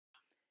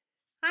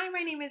Hi,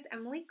 my name is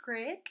Emily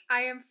Grick.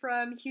 I am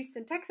from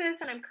Houston, Texas,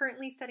 and I'm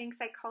currently studying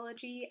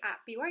psychology at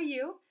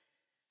BYU.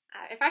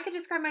 If I could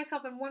describe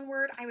myself in one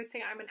word, I would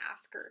say I'm an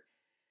asker.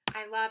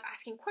 I love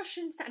asking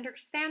questions to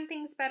understand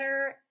things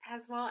better,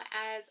 as well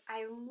as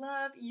I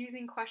love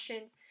using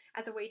questions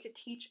as a way to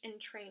teach and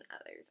train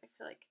others. I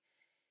feel like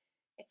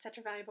it's such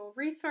a valuable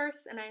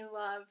resource, and I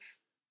love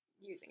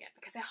using it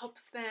because it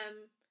helps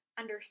them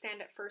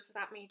understand it first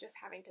without me just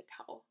having to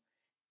tell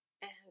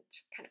and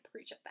kind of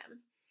preach at them.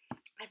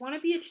 I want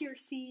to be a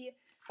TRC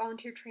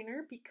volunteer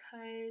trainer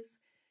because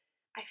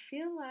I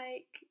feel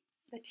like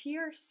the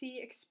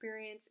TRC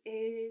experience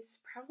is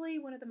probably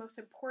one of the most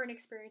important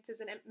experiences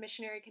a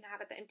missionary can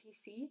have at the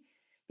MTC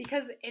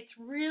because it's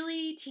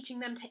really teaching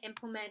them to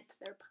implement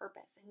their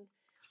purpose and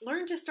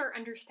learn to start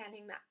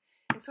understanding that.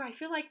 And so I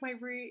feel like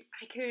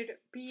I could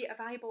be a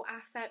valuable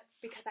asset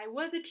because I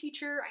was a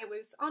teacher, I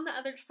was on the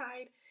other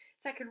side,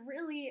 so I could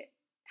really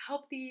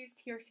help these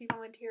TRC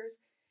volunteers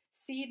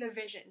see the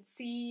vision,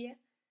 see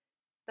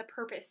the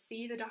purpose,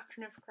 see the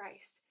doctrine of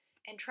Christ,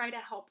 and try to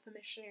help the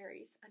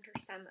missionaries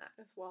understand that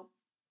as well.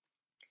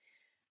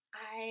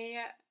 I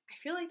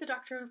feel like the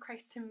doctrine of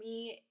Christ to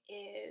me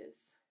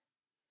is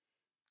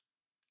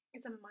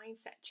a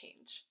mindset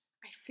change.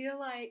 I feel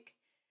like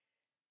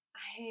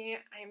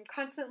I'm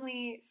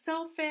constantly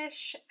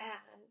selfish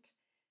and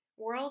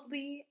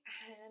worldly,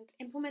 and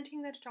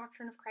implementing the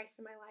doctrine of Christ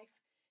in my life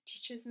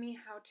teaches me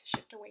how to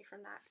shift away from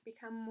that, to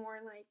become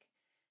more like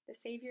the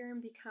Savior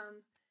and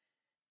become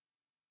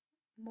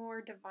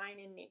more divine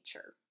in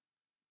nature.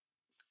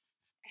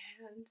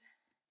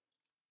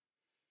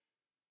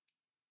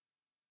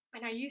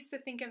 And I used to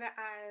think of it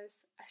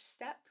as a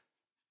step,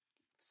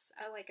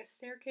 like a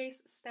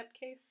staircase,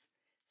 staircase,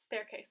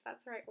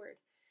 that's the right word.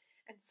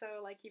 And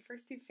so, like, you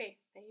first do faith,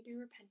 then you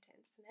do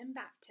repentance, and then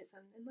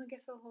baptism, then the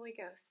gift of the Holy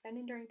Ghost, then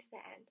enduring to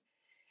the end.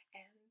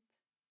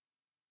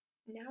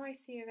 And now I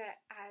see it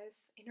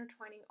as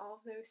intertwining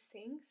all of those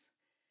things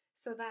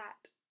so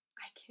that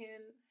I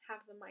can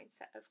have the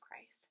mindset of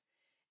Christ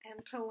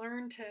and to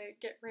learn to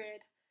get rid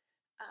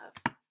of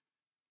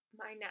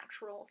my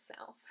natural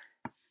self.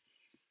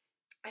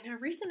 And a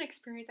recent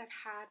experience I've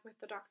had with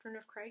the doctrine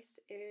of Christ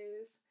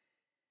is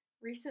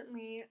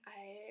recently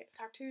I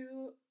talked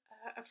to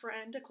a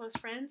friend, a close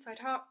friend. So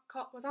I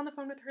was on the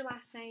phone with her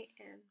last night,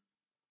 and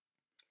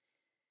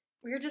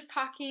we were just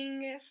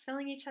talking,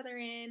 filling each other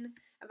in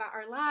about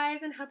our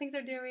lives and how things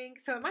are doing.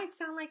 So it might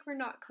sound like we're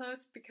not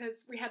close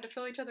because we had to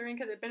fill each other in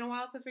because it's been a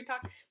while since we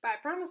talked, but I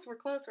promise we're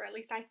close, or at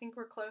least I think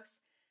we're close.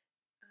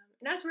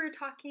 And as we were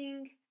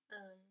talking,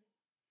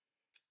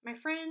 my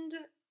friend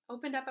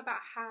opened up about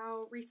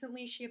how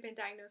recently she had been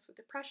diagnosed with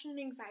depression and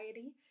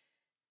anxiety,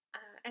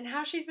 and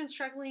how she's been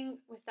struggling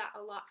with that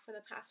a lot for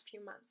the past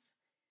few months.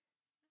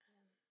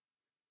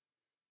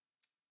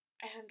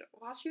 And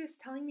while she was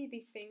telling me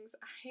these things,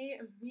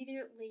 I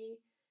immediately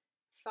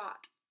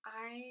thought,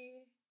 I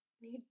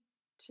need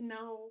to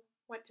know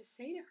what to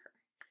say to her.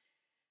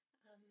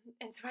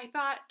 And so I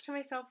thought to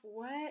myself,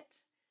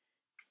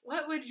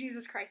 what would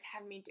Jesus Christ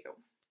have me do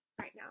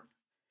right now?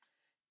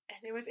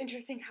 And it was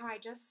interesting how I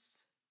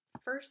just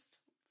first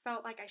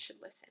felt like I should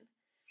listen.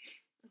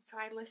 And so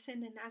I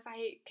listened, and as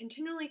I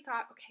continually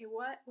thought, okay,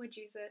 what would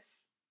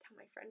Jesus tell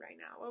my friend right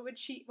now? What would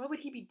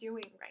he be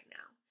doing right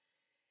now?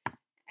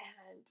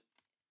 And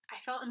I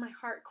felt in my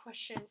heart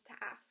questions to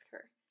ask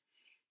her.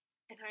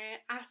 And I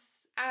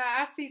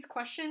asked these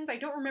questions. I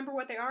don't remember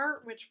what they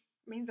are, which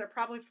means they're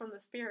probably from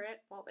the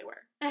Spirit. Well, they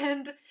were.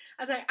 And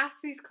as I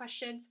asked these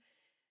questions,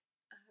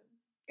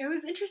 it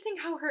was interesting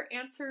how her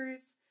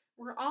answers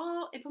were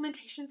all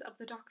implementations of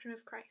the doctrine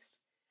of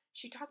Christ.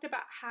 She talked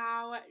about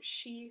how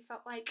she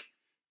felt like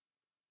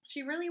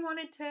she really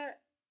wanted to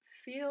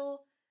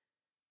feel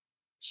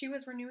she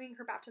was renewing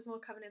her baptismal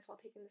covenants while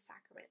taking the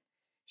sacrament.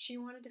 She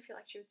wanted to feel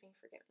like she was being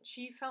forgiven.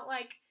 She felt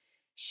like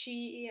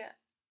she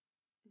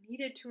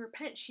needed to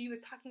repent. She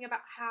was talking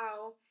about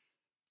how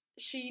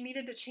she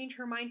needed to change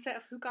her mindset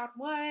of who God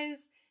was,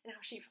 and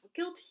how she felt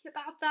guilty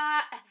about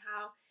that, and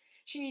how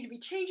she needed to be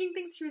changing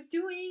things she was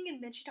doing.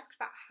 And then she talked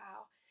about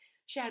how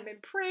she had been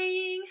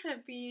praying,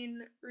 had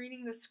been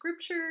reading the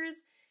scriptures,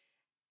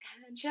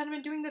 and she had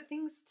been doing the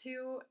things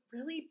to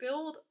really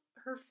build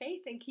her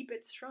faith and keep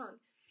it strong.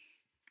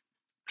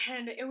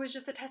 And it was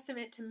just a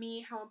testament to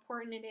me how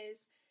important it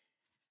is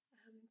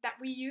that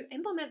we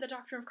implement the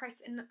doctrine of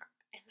Christ in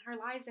our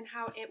lives, and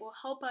how it will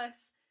help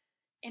us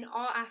in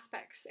all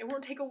aspects. It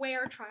won't take away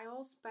our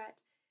trials, but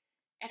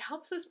it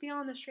helps us be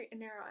on the straight and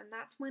narrow. And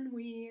that's when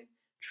we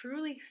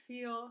truly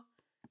feel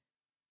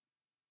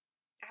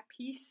at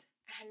peace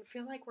and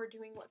feel like we're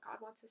doing what God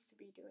wants us to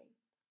be doing.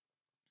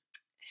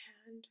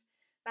 And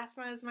that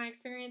was my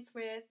experience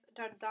with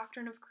the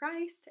doctrine of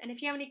Christ. And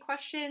if you have any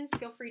questions,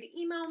 feel free to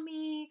email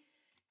me,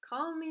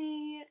 call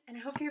me, and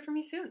I hope to hear from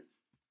you soon.